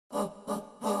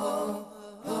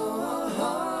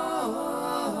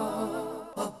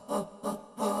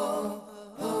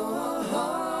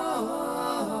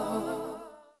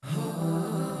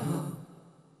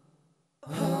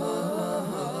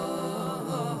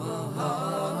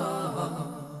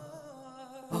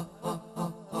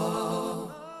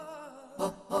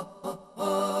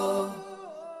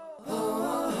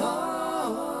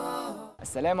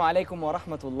Assalamu alaikum wa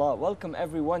rahmatullah. Welcome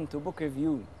everyone to Book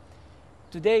Review.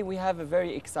 Today we have a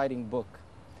very exciting book.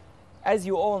 As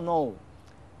you all know,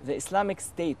 the Islamic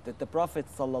State that the Prophet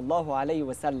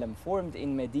ﷺ formed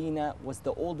in Medina was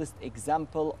the oldest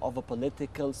example of a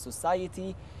political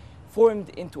society formed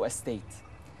into a state.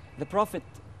 The Prophet,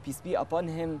 peace be upon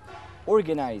him,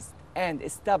 organized and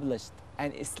established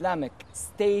an Islamic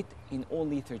state in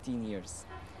only 13 years.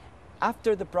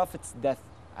 After the Prophet's death,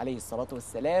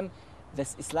 ﷺ,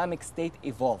 this Islamic state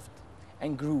evolved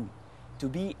and grew to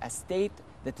be a state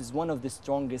that is one of the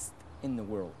strongest in the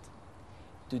world.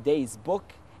 Today's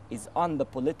book is on the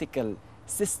political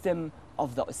system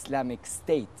of the Islamic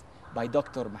State by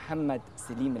Dr. Muhammad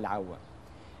Salim Al-Awa.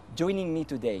 Joining me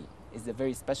today is a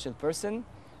very special person,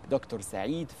 Dr.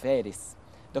 Saeed Faris.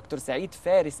 Dr. Saeed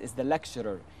Faris is the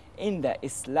lecturer in the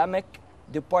Islamic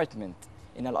department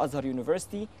in Al-Azhar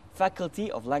University,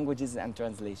 Faculty of Languages and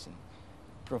Translation.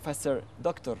 Professor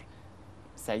Dr.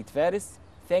 Saeed Faris,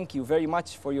 thank you very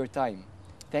much for your time.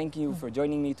 Thank you for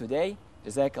joining me today.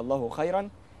 Jazakallahu khairan.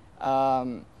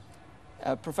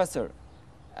 Professor,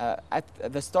 at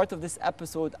the start of this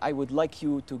episode, I would like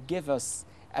you to give us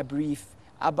a brief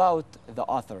about the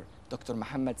author, Dr.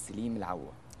 Muhammad Salim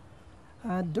Al-Awa.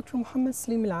 Dr. Muhammad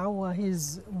Salim Al-Awa,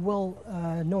 he's a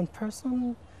well-known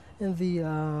person in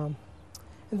the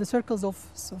circles of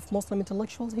Muslim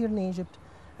intellectuals here in Egypt,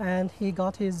 and he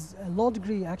got his law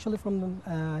degree actually from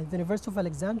the University of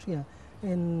Alexandria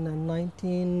in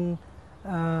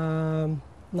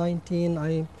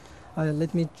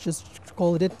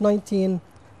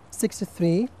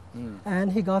 1963,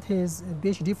 and he got his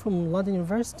PhD from London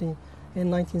University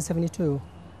in 1972.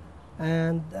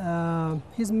 And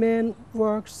his main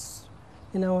works,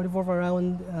 revolve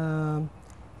around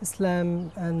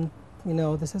Islam and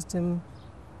the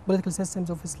political systems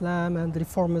of Islam and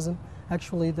reformism.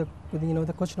 Actually, the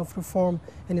question of reform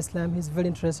in Islam, he's very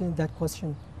interested in that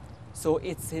question. So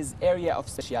it's his area of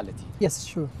speciality. Yes,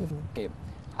 sure. Okay.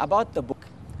 About the book,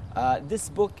 this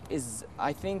book is,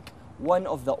 I think, one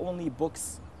of the only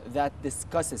books that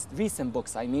discusses, recent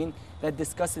books, I mean, that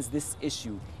discusses this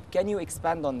issue. Can you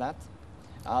expand on that?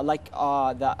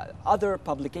 The other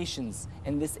publications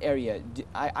in this area,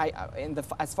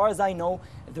 as far as I know,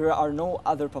 there are no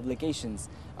other publications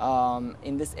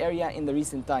in this area in the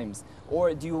recent times.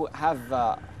 Or do you have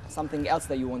something else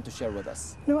that you want to share with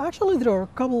us? No, actually, there are a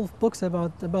couple of books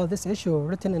about this issue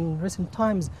written in recent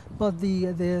times. But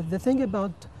the thing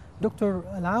about Dr.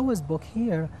 Al-Awa's book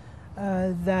here,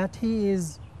 that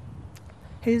he's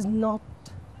not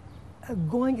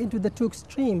going into the two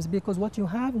extremes, because what you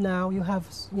have now, you have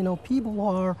people who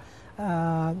are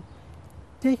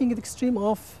taking the extreme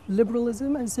of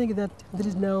liberalism and saying that there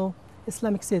is no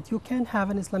Islamic state. You can't have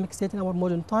an Islamic state in our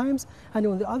modern times. And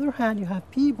on the other hand, you have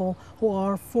people who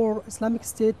are for Islamic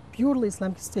state, purely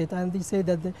Islamic state, and they say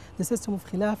that the system of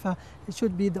Khilafah, it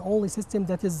should be the only system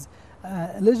that is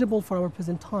eligible for our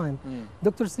present time.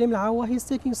 Dr. Salim Al-Awa, he's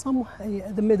taking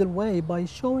the middle way by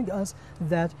showing us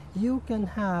that you can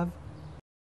have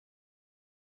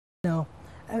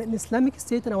an Islamic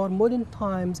state in our modern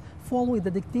times, following the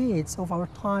dictates of our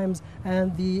times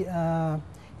and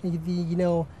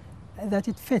that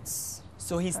it fits.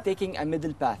 So he's taking a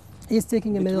middle path. He's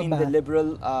taking a middle path between the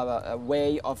liberal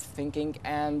way of thinking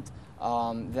and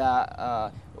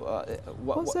what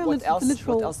else?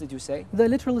 What else did you say? The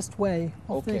literalist way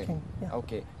of thinking. Yeah.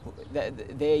 Okay.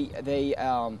 They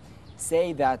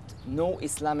say that no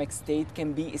Islamic state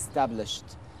can be established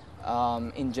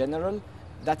in general.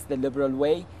 That's the liberal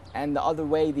way. And the other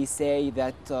way, they say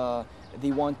that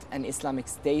they want an Islamic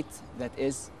state that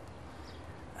is?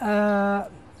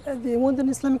 They want an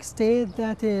Islamic state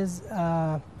that is,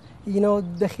 the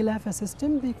Khilafah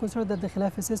system. They consider that the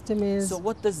Khilafah system is... So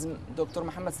what does Dr.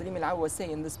 Muhammad Salim Al-Awa say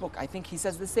in this book? I think he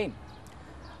says the same.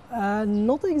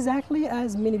 Not exactly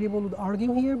as many people would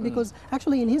argue here, because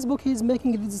actually in his book he's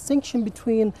making the distinction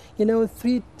between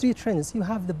three trends. You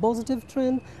have the positive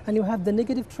trend, and you have the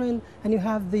negative trend, and you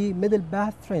have the middle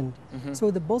path trend. So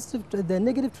the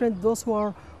negative trend, those who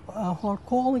are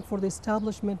calling for the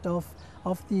establishment of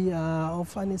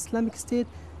an Islamic state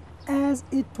as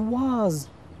it was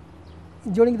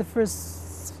during the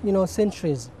first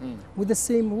centuries, with the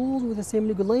same rules, with the same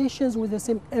regulations, with the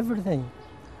same everything,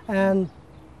 and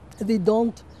they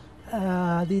do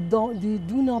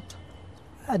not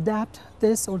adapt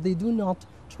this, or they do not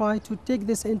try to take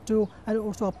this into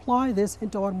or to apply this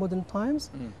into our modern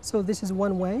times. So this is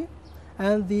one way,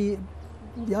 and the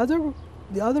other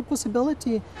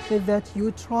possibility is that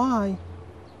you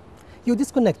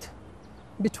disconnect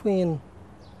between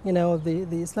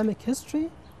the Islamic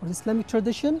history or the Islamic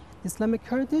tradition, Islamic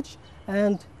heritage,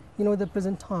 and the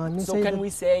present time. You So say can that- we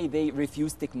say they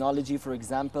refuse technology, for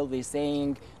example? They're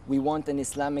saying we want an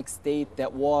Islamic state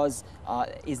that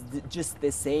just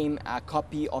the same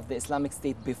copy of the Islamic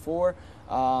state before,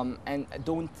 and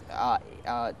don't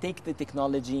take the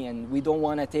technology, and we don't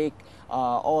want to take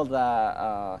all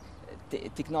the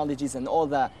technologies and all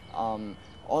the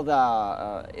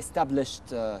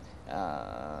established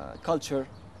culture.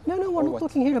 No, we're or not what?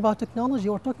 talking here about technology.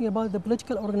 We're talking about the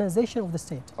political organization of the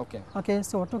state. Okay. Okay,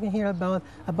 so we're talking here about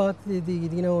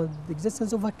the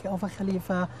existence of a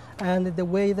khalifa, and the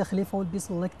way the khalifa will be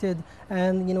selected,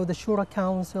 and the shura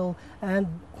council, and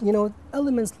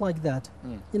elements like that.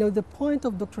 The point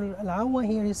of Dr. Al-Awa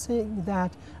here is saying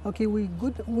that okay, we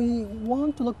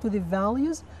want to look to the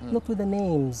values, not to the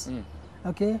names.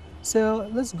 Okay, so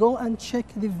let's go and check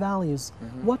the values.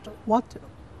 What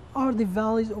are the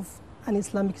values of an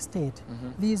Islamic state?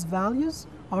 These values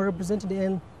are represented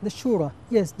in the shura.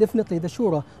 Yes, definitely the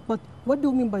shura. But what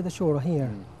do we mean by the shura here?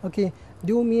 Okay,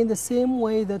 do we mean the same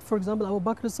way that, for example, Abu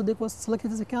Bakr as-Siddiq was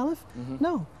selected as a caliph?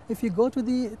 No. If you go to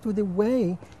the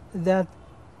way that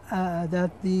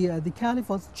the caliph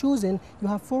was chosen, you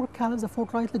have four caliphs, the four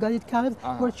rightly guided caliphs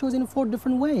were chosen in four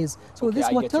different ways. So Okay, this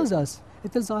I what get tells your us.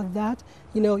 It tells us that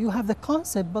you have the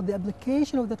concept, but the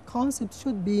application of that concept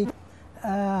should be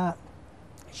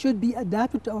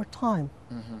adapted to our time.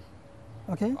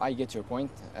 Okay. I get your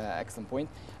point. Excellent point.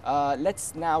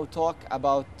 Let's now talk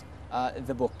about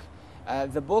the book.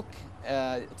 The book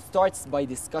starts by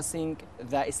discussing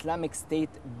the Islamic state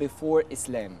before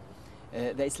Islam.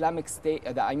 The Islamic state,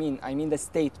 I mean the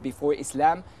state before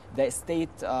Islam, the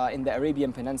state in the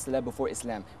Arabian Peninsula before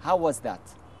Islam. How was that?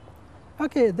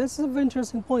 Okay, this is a very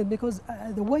interesting point, because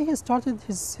the way he started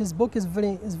his book is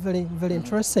very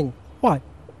interesting. Why?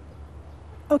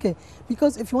 Okay,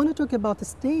 because if you want to talk about the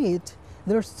state,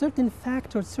 there are certain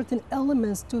factors, certain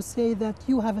elements to say that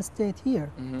you have a state here.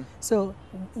 So,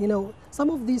 some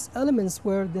of these elements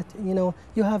were that,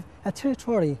 you have a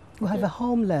territory, you have a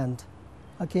homeland.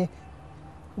 Okay,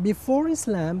 before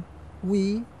Islam,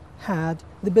 we had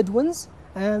the Bedouins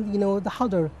and, the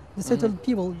Hadar, the settled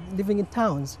people living in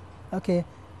towns. Okay,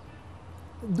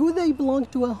 do they belong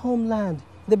to a homeland?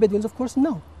 The Bedouins, of course,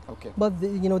 no. Okay. But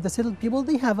the settled people,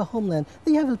 they have a homeland.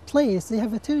 They have a place. They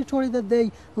have a territory that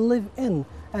they live in,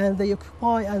 and they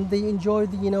occupy, and they enjoy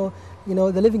the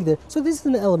the living there. So this is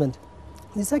an element.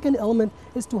 The second element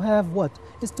is to have what?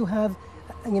 Is to have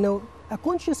a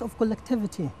conscious of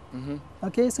collectivity.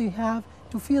 Okay, so you have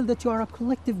to feel that you are a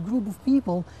collective group of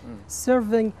people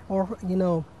serving or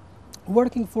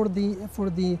working for the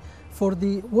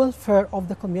welfare of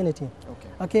the community. Okay.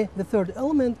 Okay. The third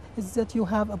element is that you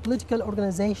have a political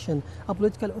organization, a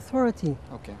political authority.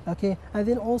 Okay. Okay. And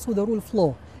then also the rule of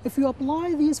law. If you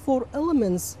apply these four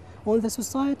elements on the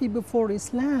society before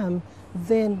Islam,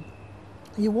 then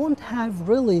you won't have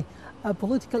really a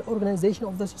political organization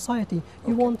of the society.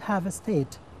 You won't have a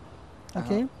state.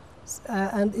 Okay.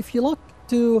 And if you look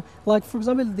to, like, for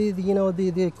example,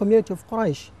 the community of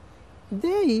Quraysh,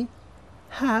 they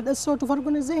had a sort of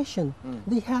organization.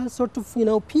 They had sort of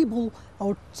people,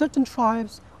 or certain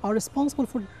tribes are responsible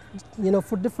for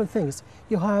for different things.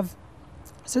 You have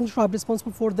certain tribe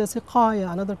responsible for the siqaya,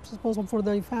 another responsible for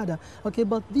the ifada. Okay,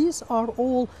 but these are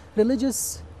all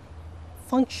religious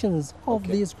functions of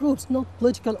these groups, not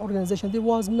political organization. There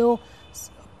was no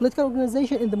political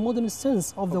organization in the modern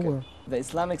sense of the word. The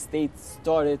Islamic State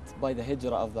started by the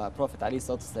hijrah of the Prophet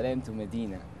ﷺ to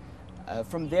Medina.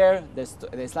 From there,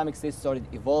 the Islamic State started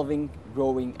evolving,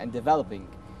 growing, and developing.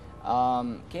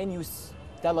 Can you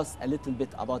tell us a little bit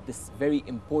about this very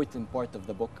important part of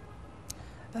the book?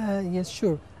 Yes,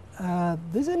 sure.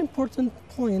 This is an important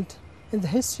point in the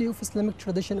history of Islamic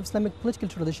tradition, Islamic political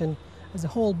tradition as a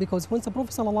whole, because once the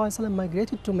Prophet ﷺ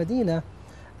migrated to Medina,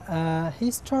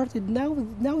 he started,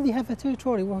 now they have a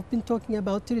territory. We've been talking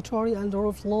about territory and the rule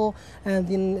of law and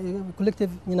in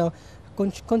collective,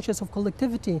 conscious of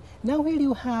collectivity. Now here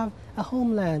you have a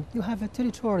homeland, you have a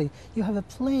territory, you have a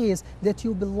place that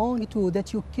you belong to,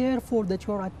 that you care for, that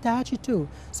you are attached to.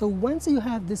 So once you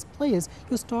have this place,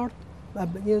 you start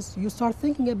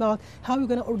thinking about how you're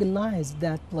going to organize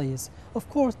that place. Of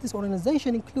course, this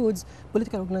organization includes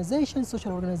political organization,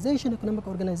 social organization, economic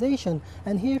organization,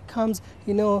 and here comes,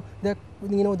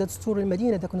 that story in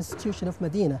Medina, the constitution of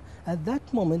Medina. At that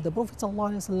moment, the Prophet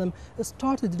ﷺ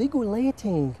started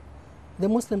regulating the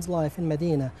Muslims' life in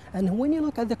Medina. And when you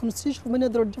look at the constitution of Medina,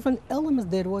 there are different elements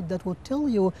there that will tell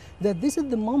you that this is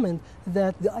the moment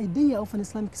that the idea of an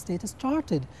Islamic state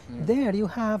started. There you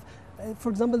have, for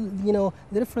example,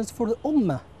 the reference for the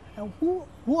Ummah.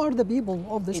 Who are the people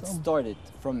of this It Ummah? started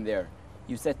from there.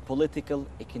 You said political,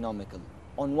 economical.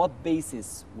 on what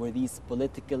basis were these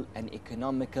political and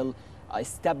economical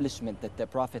establishment that the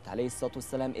Prophet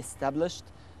ﷺ established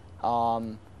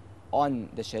on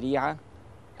the Sharia,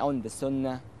 on the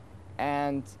Sunnah,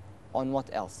 and on what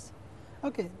else?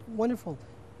 Okay, wonderful.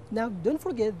 Now, don't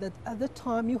forget that at that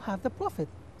time you have the Prophet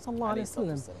sallallahu alaihi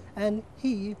wasallam, and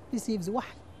he receives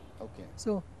wahy. Okay.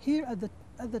 So here at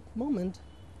that moment,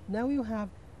 now you have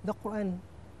the Quran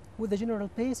with the general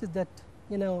basis that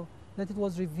that it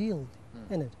was revealed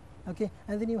in it. Okay,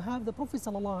 and then you have the Prophet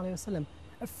sallallahu alaihi wasallam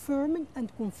affirming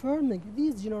and confirming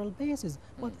these general bases,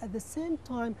 but at the same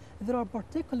time there are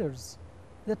particulars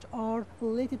that are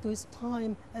related to his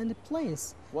time and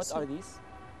place. What are these?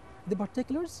 The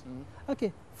particulars?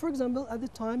 Okay, for example, at the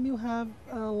time you have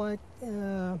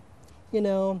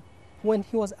when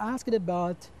he was asked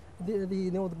about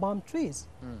the palm trees.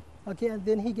 Okay, and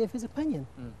then he gave his opinion.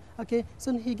 Okay,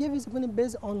 so he gave his opinion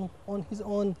based on his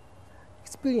own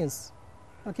experience.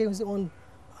 Okay, his own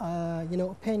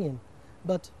opinion.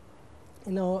 But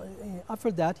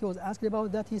after that he was asked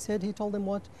about that. He told them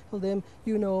what? Told them,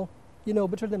 you know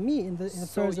better than me in the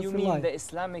affairs of your life. So you mean the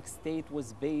Islamic State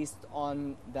was based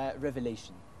on the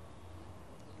revelation?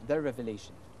 The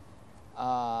revelation.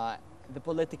 The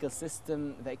political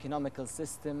system, the economical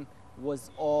system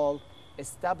was all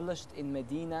established in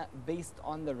Medina based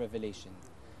on the revelation.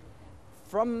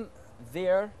 From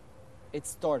there, it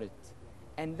started.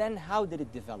 And then how did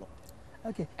it develop?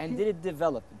 Okay. And did it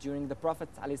develop during the Prophet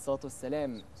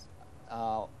ﷺ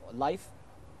life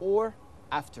or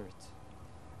after it?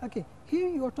 Okay, here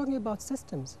you are talking about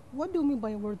systems. What do you mean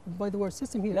by the word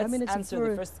system here? Let's answer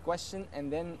the first question,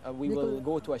 and then we will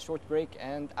go to a short break.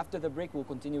 And after the break, we'll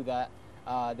continue the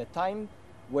time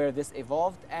where this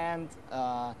evolved and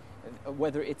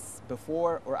whether it's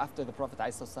before or after the Prophet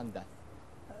ﷺ death.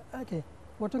 Okay,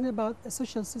 we're talking about a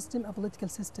social system, a political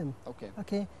system. Okay.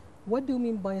 Okay, what do you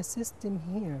mean by a system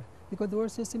here? Because the word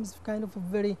system is kind of a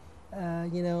very,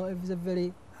 it was a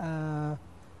very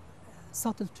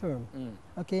subtle term.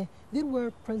 Okay, there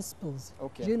were principles,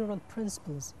 general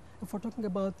principles. If we're talking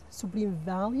about supreme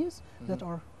values that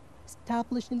are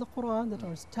established in the Quran, that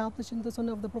are established in the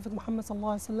Sunnah of the Prophet Muhammad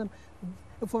sallallahu alaihi wasallam,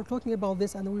 if we're talking about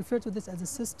this and we refer to this as a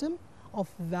system of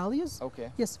values,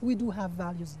 yes, we do have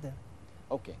values there.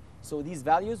 Okay, so these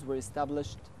values were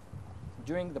established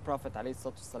during the Prophet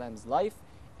ﷺ's life,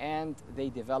 and they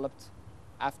developed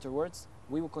afterwards.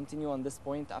 We will continue on this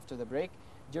point after the break.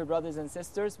 Dear brothers and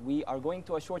sisters, we are going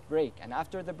to a short break, and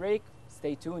after the break,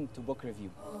 stay tuned to Book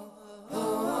Review.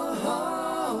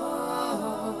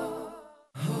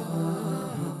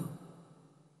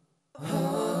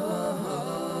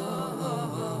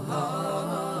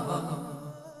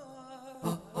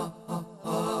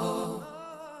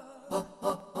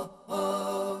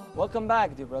 Welcome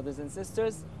back, dear brothers and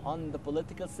sisters. On the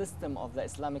political system of the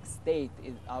Islamic State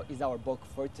is our book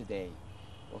for today.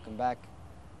 Welcome back,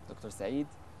 Dr. Saeed.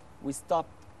 We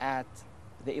stopped at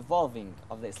the evolving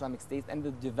of the Islamic State and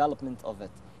the development of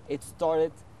it. It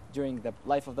started during the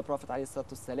life of the Prophet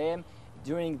ﷺ,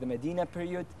 during the Medina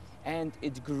period, and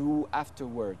it grew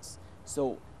afterwards.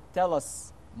 So tell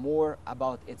us more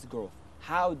about its growth.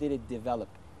 How did it develop?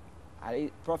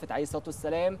 Prophet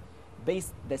ﷺ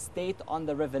based the state on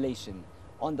the revelation,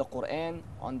 on the Quran,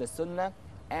 on the Sunnah,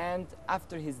 and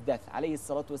after his death,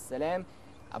 ﷺ,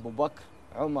 Abu Bakr,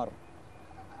 Umar,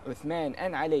 Uthman,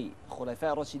 and Ali,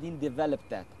 Khulafa Rashidin developed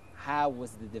that. How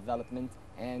was the development?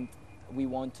 And we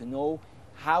want to know,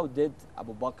 how did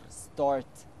Abu Bakr start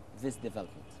this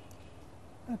development?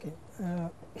 Okay.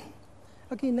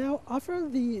 Okay. Now, after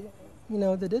the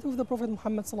death of the Prophet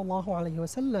Muhammad sallallahu alaihi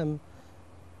wasallam,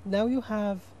 now you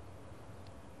have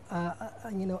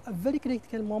a very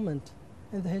critical moment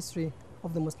in the history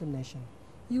of the Muslim nation.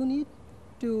 You need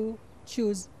to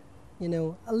choose,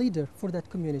 a leader for that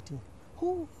community.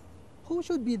 Who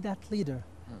should be that leader?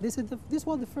 This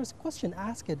was the first question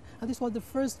asked, and this was the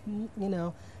first,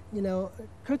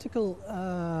 critical,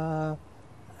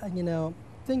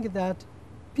 thing that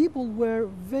people were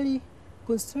very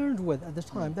concerned with at the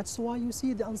time. That's why you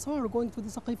see the Ansar going to the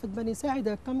Saqifat Bani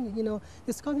Sa'ida, coming,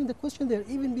 discussing the question there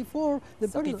even before the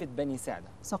Saqifat Bani Sa'ida.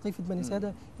 Saqifat Bani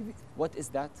Sa'ida. What is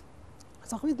that?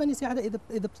 Saqifat Bani Sa'ida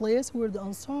is the place where the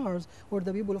Ansars, where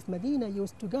the people of Medina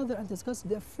used to gather and discuss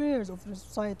the affairs of the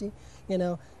society,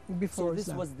 before So this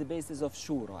Islam. was the basis of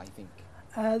Shura, I think.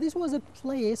 This was a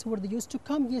place where they used to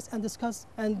come, yes, and discuss,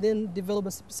 and then develop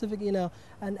a specific,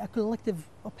 and a collective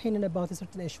opinion about a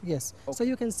certain issue, yes. Okay. So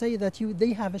you can say that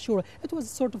they have a shura. It was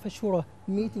sort of a shura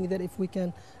meeting there, if we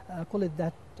can call it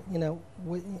that,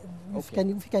 if we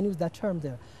can use that term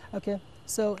there. Okay.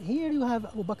 So here you have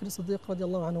Abu Bakr as-Siddiq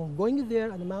radiallahu anhu going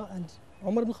there and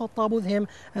Umar ibn Khattab with him,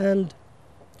 and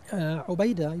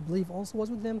Ubaidah, I believe, also was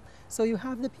with them. So you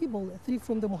have the people, three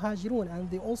from the Muhajirun,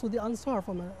 and also the Ansar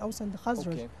from Aus and the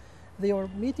Khazraj. Okay. They are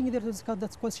meeting there to discuss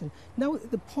that question. Now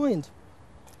the point,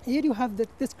 here you have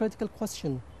this critical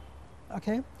question,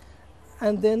 okay?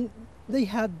 And then they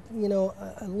had,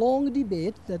 a long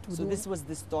debate that would. So this was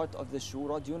the start of the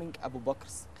Shura during Abu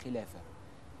Bakr's Khilafah.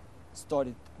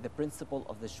 Started the principle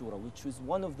of the Shura, which was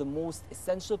one of the most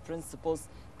essential principles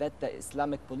that the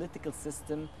Islamic political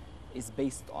system is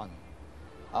based on.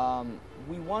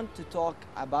 We want to talk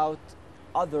about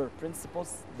other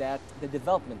principles, that the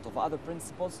development of other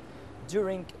principles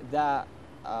during the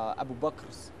Abu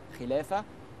Bakr's Khilafah,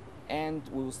 and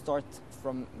we will start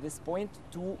from this point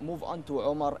to move on to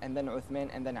Umar and then Uthman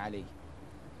and then Ali.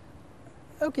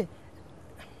 Okay.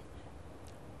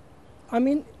 I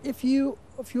mean, if you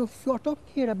are talking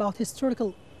here about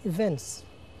historical events,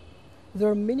 there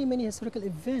are many historical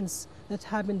events that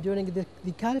happened during the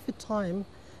Caliphate time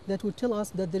that would tell us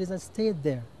that there is a state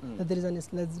there, that there is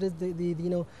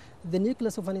the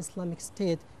nucleus of an Islamic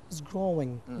state is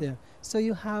growing there. So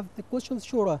you have the question of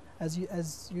Shura, as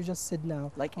you just said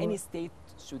now. Like any state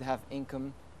should have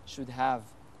income, should have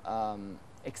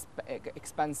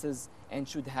expenses, and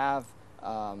should have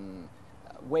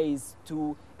ways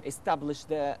to establish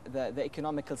the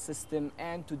economical system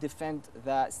and to defend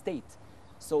the state.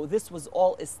 So this was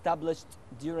all established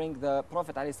during the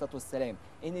Prophet ﷺ,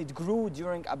 and it grew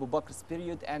during Abu Bakr's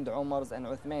period and Umar's and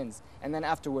Uthman's, and then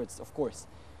afterwards, of course.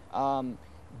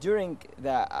 During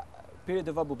the period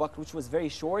of Abu Bakr, which was very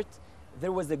short,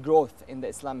 there was a growth in the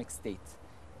Islamic state.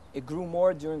 It grew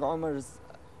more during Umar's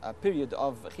period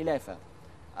of Khilafah.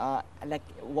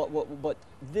 But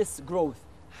this growth,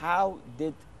 how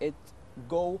did it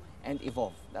go and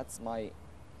evolve? That's my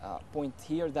point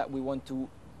here that we want to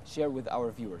share with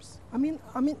our viewers. I mean,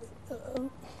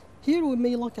 here we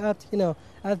may look at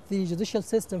at the judicial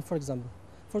system, for example.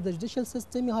 For the judicial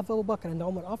system, you have Abu Bakr and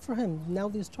Umar after him. Now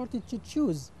they started to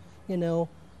choose,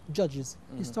 judges.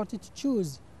 They started to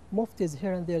choose muftis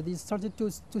here and there. They started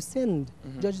to send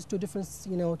judges to different,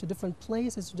 to different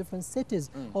places, to different cities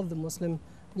of the Muslim,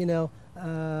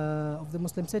 of the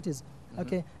Muslim cities.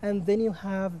 Okay, and then you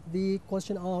have the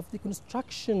question of the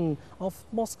construction of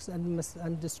mosques and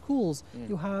the schools.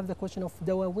 You have the question of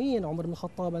Dawaween, Umar ibn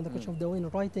Khattab, and the question of Dawaween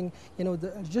writing,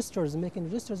 the registers, making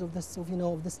registers of this,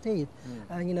 of the state.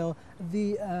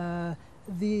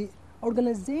 The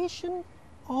organization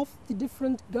of the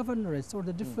different governorates or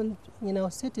the different,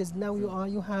 cities. Now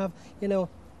you have,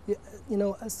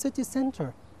 a city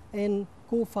center in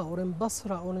Kufa or in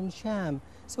Basra or in Sham.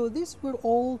 So these were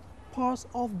all parts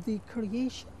of the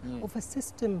creation of a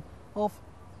system of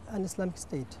an Islamic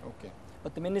state. Okay,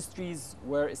 but the ministries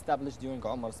were established during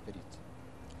Umar's period.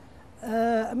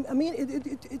 I mean,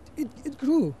 it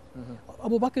grew.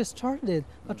 Abu Bakr started,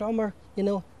 but Umar,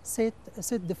 set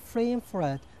the frame for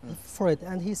it,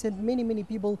 and he sent many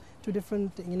people to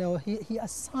different. He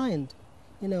assigned,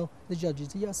 the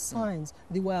judges. He assigns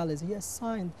the walis. He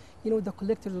assigned, the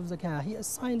collectors of zakah. He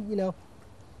assigned,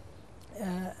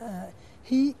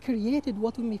 he created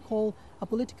what we may call a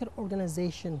political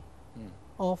organization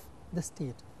of the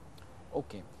state.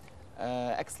 Okay,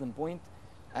 excellent point.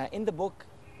 In the book,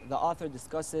 the author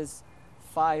discusses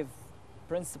 5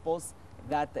 principles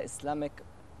that the Islamic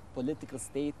political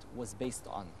state was based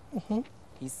on.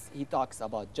 He talks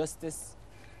about justice,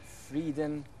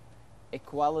 freedom,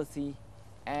 equality,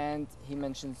 and he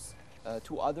mentions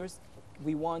 2 others.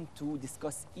 We want to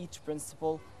discuss each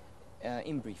principle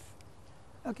in brief.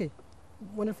 Okay,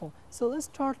 wonderful. So let's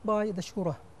start by the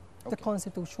Shura, the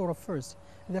concept of Shura first.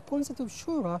 The concept of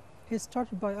Shura is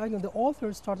started by arguing, the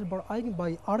author started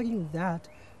by arguing that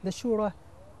the Shura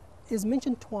is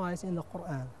mentioned twice in the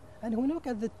Quran. And when you look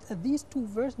at these 2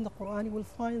 verses in the Quran, you will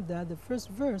find that the first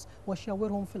verse,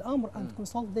 وَشَاوِرْهُمْ فِي الْأَمْرِ, and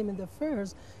consult them in the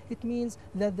affairs, it means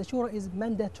that the Shura is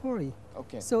mandatory.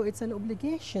 Okay. So it's an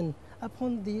obligation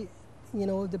upon the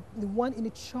one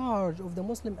in charge of the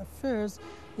Muslim affairs,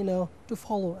 to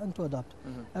follow and to adopt.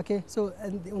 Okay, so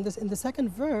in the second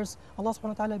verse, Allah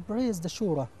subhanahu wa ta'ala praised the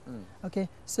Shura. Okay,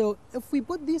 so if we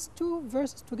put these 2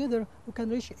 verses together, we can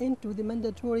reach into the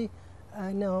mandatory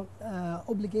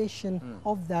obligation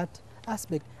of that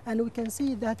aspect. And we can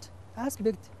see that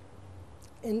aspect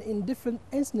in different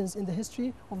incidents in the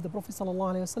history of the Prophet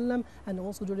ﷺ, and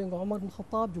also during Umar ibn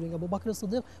Khattab, during Abu Bakr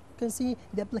as-Siddiq, we can see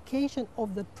the application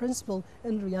of the principle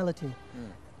in reality.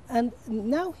 And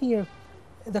now here,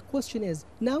 the question is,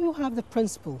 now you have the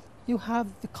principle, you have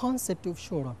the concept of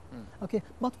Shura, okay,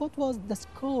 but what was the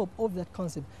scope of that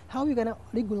concept? How are you going to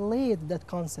regulate that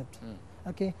concept?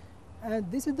 Okay,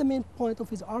 And this is the main point of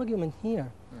his argument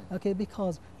here, okay,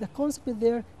 because the concept is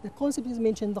there, the concept is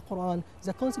mentioned in the Quran,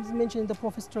 the concept is mentioned in the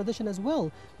Prophet's tradition as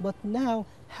well, but now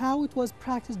how it was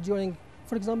practiced during,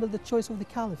 for example, the choice of the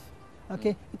caliph,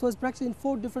 okay, it was practiced in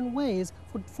 4 different ways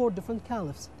for 4 different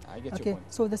caliphs. I get Okay, your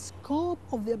point. so the scope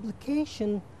of the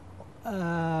application,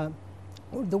 or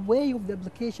the way of the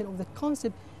application of the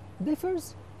concept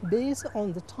differs based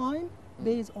on the time,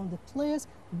 based on the place,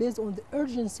 based on the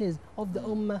urgencies of the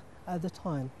ummah at the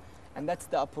time. And that's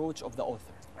the approach of the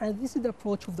author. And this is the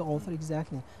approach of the author,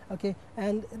 exactly. Okay,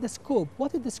 and the scope,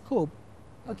 what is the scope?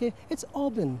 Okay, it's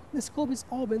open. The scope is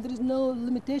open. There is no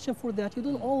limitation for that. You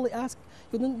don't only ask,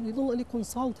 you don't only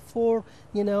consult for,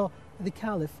 you know, the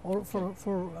caliph or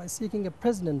for seeking a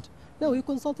president. No, you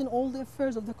consult in all the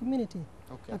affairs of the community.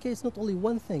 Okay. Okay, it's not only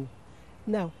one thing.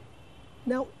 Now,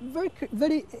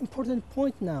 very important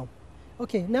point now.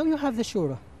 Okay, now you have the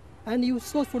shura, and you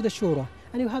sought for the shura,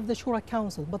 and you have the shura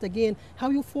council. But again,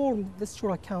 how you form this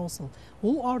shura council?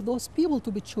 Who are those people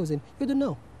to be chosen? You don't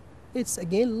know. It's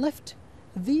again left.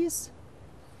 These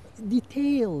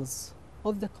details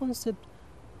of the concept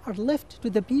are left to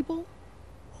the people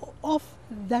of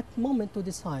that moment to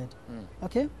decide.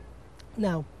 Okay,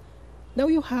 now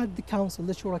you had the council,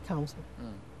 the shura council.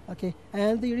 Okay,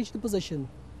 and they reached the position.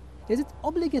 Is it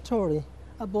obligatory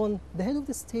upon the head of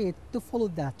the state to follow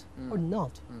that or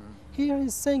not? Here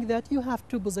he's saying that you have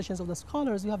 2 positions of the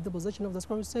scholars. You have the position of the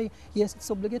scholars who say yes, it's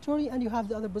obligatory, and you have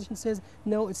the other position says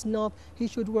no, it's not. He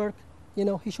should work, you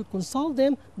know, he should consult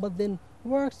them, but then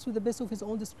works to the best of his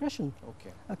own discretion.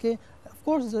 Okay. Okay. Of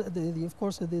course,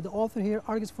 the author here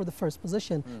argues for the first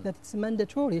position, that it's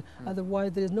mandatory.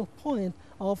 Otherwise, there is no point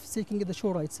of seeking the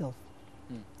shura itself.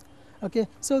 Okay.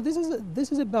 So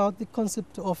this is about the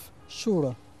concept of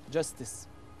shura. Justice.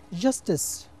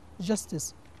 Justice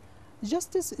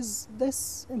is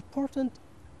this important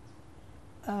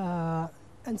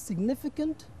and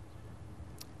significant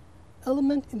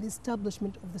element in the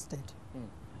establishment of the state.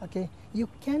 Okay, you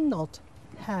cannot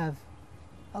have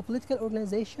a political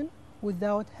organization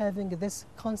without having this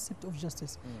concept of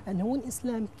justice. And when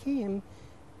Islam came,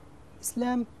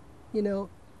 Islam, you know,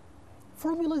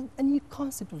 formulated a new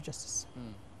concept of justice.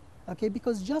 Okay,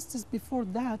 because justice before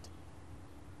that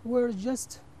were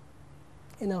just,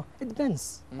 you know, it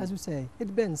bends, as we say,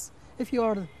 it bends. If you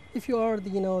are the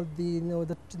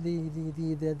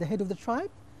head of the tribe,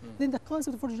 then the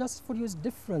concept for justice for you is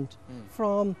different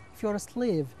from if you are a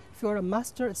slave. If you are a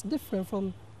master, it's different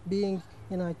from being,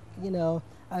 you know,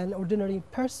 an ordinary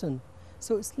person.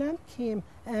 So Islam came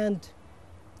and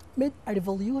made a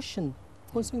revolution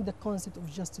concerning the concept of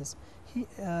justice.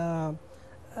 Here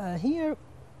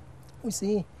we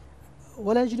see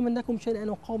ولا يجرمنكم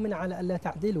شنآن قوم على ألا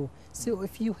تعدلوا. So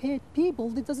if you hate people,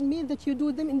 that doesn't mean that you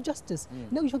do them injustice.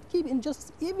 No, you should keep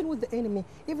injustice even with the enemy,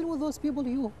 even with those people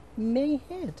you may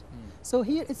hate. So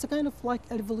here it's a kind of like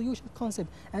a revolution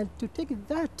concept, and to take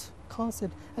that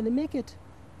concept and make it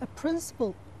a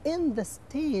principle in the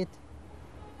state,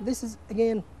 this is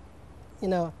again,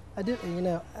 as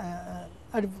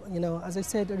I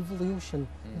said, a revolution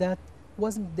that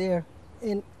wasn't there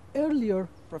in earlier.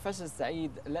 Professor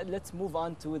Saeed, let's move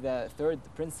on to the 3rd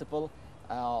principle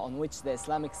on which the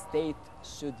Islamic State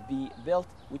should be built,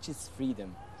 which is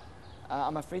freedom.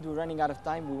 I'm afraid we're running out of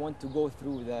time. We want to go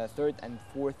through the 3rd and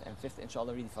 4th and 5th,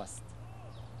 inshallah, really fast.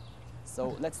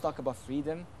 So let's talk about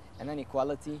freedom and then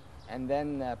equality, and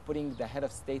then putting the head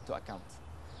of state to account.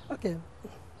 Okay.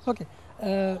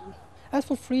 As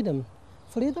for freedom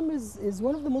is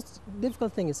one of the most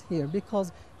difficult things here,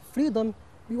 because freedom,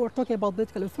 we are talking about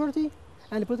political authority,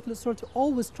 and the political authority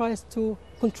always tries to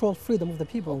control freedom of the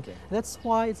people. Okay. That's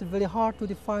why it's very hard to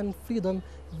define freedom.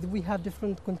 We have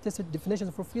different contested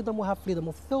definitions for freedom. We have freedom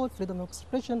of thought, freedom of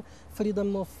expression,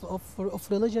 freedom of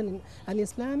religion, and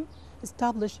Islam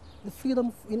established the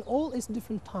freedom in all its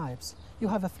different types. You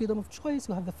have a freedom of choice,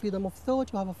 you have the freedom of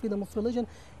thought, you have a freedom of religion.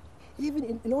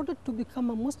 Even in order to become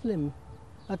a Muslim,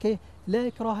 okay, لا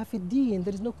إكراه في الدين,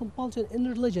 there is no compulsion in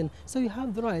religion. So you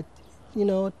have the right,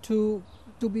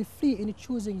 to be free in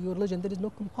choosing your religion. There is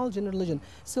no compulsion in religion.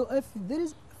 So if there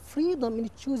is freedom in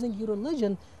choosing your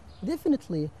religion,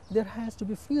 definitely there has to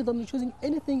be freedom in choosing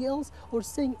anything else or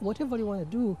saying whatever you want to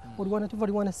do or whatever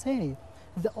you want to say.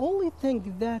 The only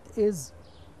thing that is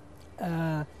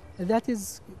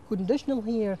conditional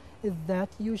here is that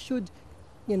you should,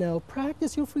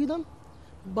 practice your freedom,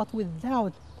 but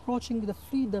without approaching the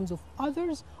freedoms of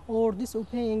others or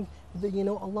disobeying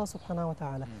Allah subhanahu wa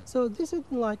ta'ala. So this is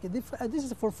this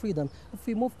is for freedom. If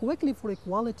we move quickly for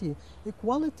equality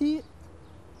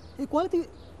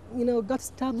got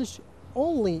established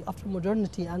only after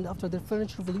modernity and after the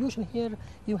French Revolution here,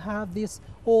 you have these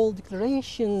old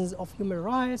declarations of human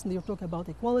rights and you're talking about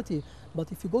equality.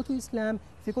 But if you go to Islam,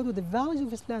 if you go to the values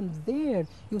of Islam, there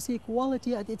you see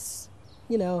equality at its,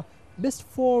 best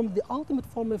form, the ultimate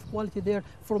form of equality there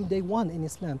from day one in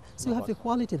Islam. So you have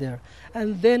equality there.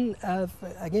 And then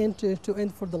again, to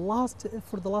end for the last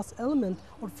element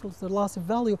or for the last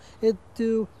value, is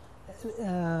to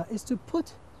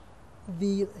put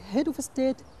the head of a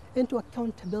state into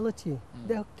accountability,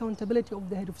 the accountability of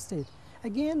the head of state.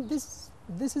 Again, this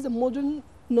is a modern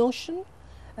notion,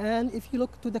 and if you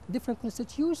look to the different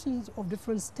constitutions of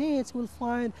different states, you will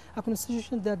find a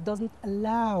constitution that doesn't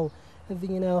allow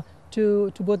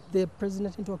to put the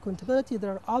president into accountability.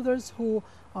 There are others who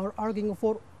are arguing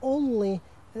for only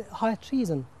high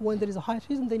treason. When there is a high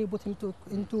treason, then you put him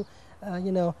into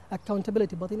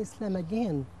accountability. But in Islam,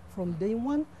 again, from day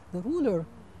one, the ruler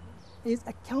is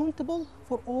accountable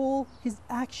for all his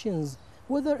actions,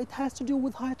 whether it has to do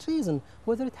with high treason,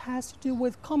 whether it has to do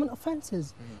with common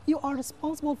offenses. You are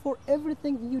responsible for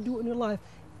everything you do in your life.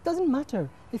 It doesn't matter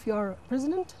if you are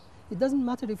president, it doesn't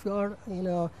matter if you are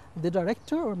the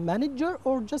director or manager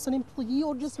or just an employee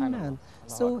or just a man.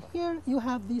 So here you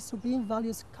have these supreme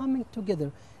values coming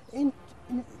together in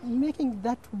making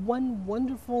that one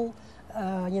wonderful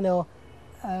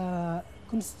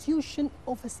constitution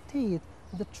of a state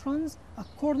that runs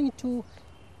according to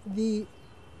the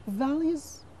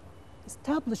values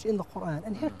established in the Quran.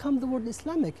 And here comes the word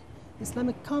Islamic.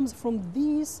 Islamic comes from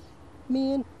these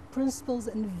main principles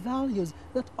and values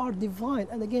that are divine.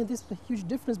 And again, this is a huge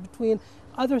difference between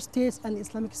other states and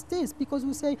Islamic states, because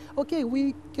we say, okay,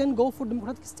 we can go for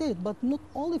democratic state, but not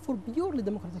only for purely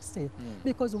democratic state,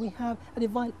 because we have a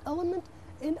divine element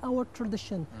in our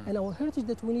tradition and our heritage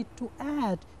that we need to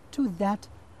add to that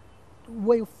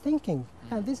way of thinking.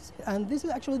 And this is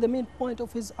actually the main point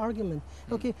of his argument.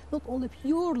 Okay, not only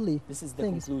purely this is the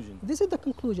conclusion. This is the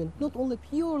conclusion. Not only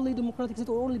purely democratic state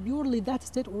or only purely that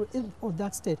state or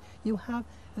that state. You have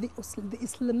the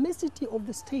Islamicity of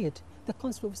the state, the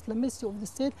concept of Islamicity of the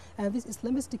state, and this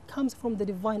Islamicity comes from the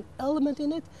divine element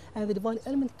in it, and the divine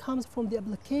element comes from the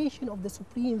application of the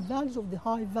supreme values, of the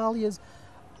high values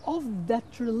of that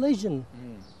religion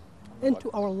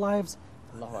into our lives.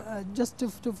 Just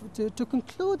to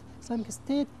conclude, Islamic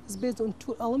State is based on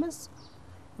two elements: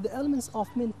 the elements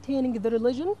of maintaining the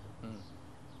religion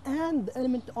and the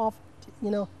element of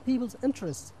people's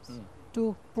interests,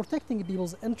 to protecting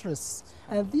people's interests.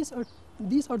 And these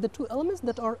are the two elements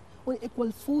that are on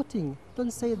equal footing.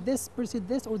 Don't say this precedes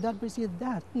this or that precedes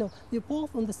that. No, they're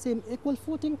both on the same equal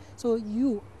footing. So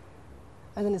you,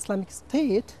 as an Islamic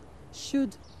State,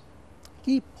 should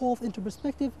keep both into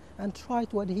perspective and try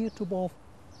to adhere to both.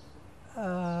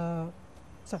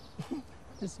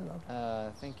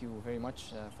 Thank you very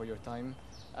much for your time,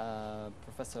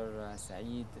 Professor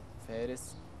Saeed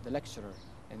Faris, the lecturer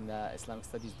in the Islamic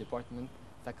Studies Department,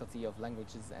 Faculty of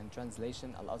Languages and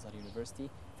Translation, Al-Azhar University.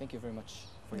 Thank you very much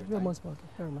for your time. Most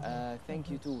welcome. Thank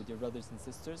you too, dear brothers and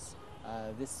sisters.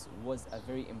 This was a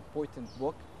very important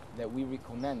book that we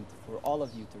recommend for all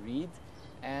of you to read.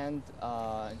 And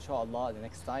inshallah, the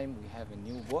next time we have a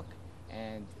new book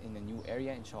and in a new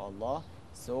area, inshallah.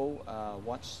 So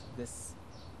watch this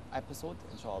episode,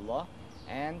 inshallah.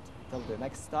 And till the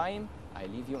next time, I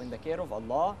leave you in the care of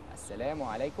Allah. Assalamu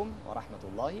alaikum wa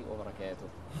rahmatullahi wa barakatuh.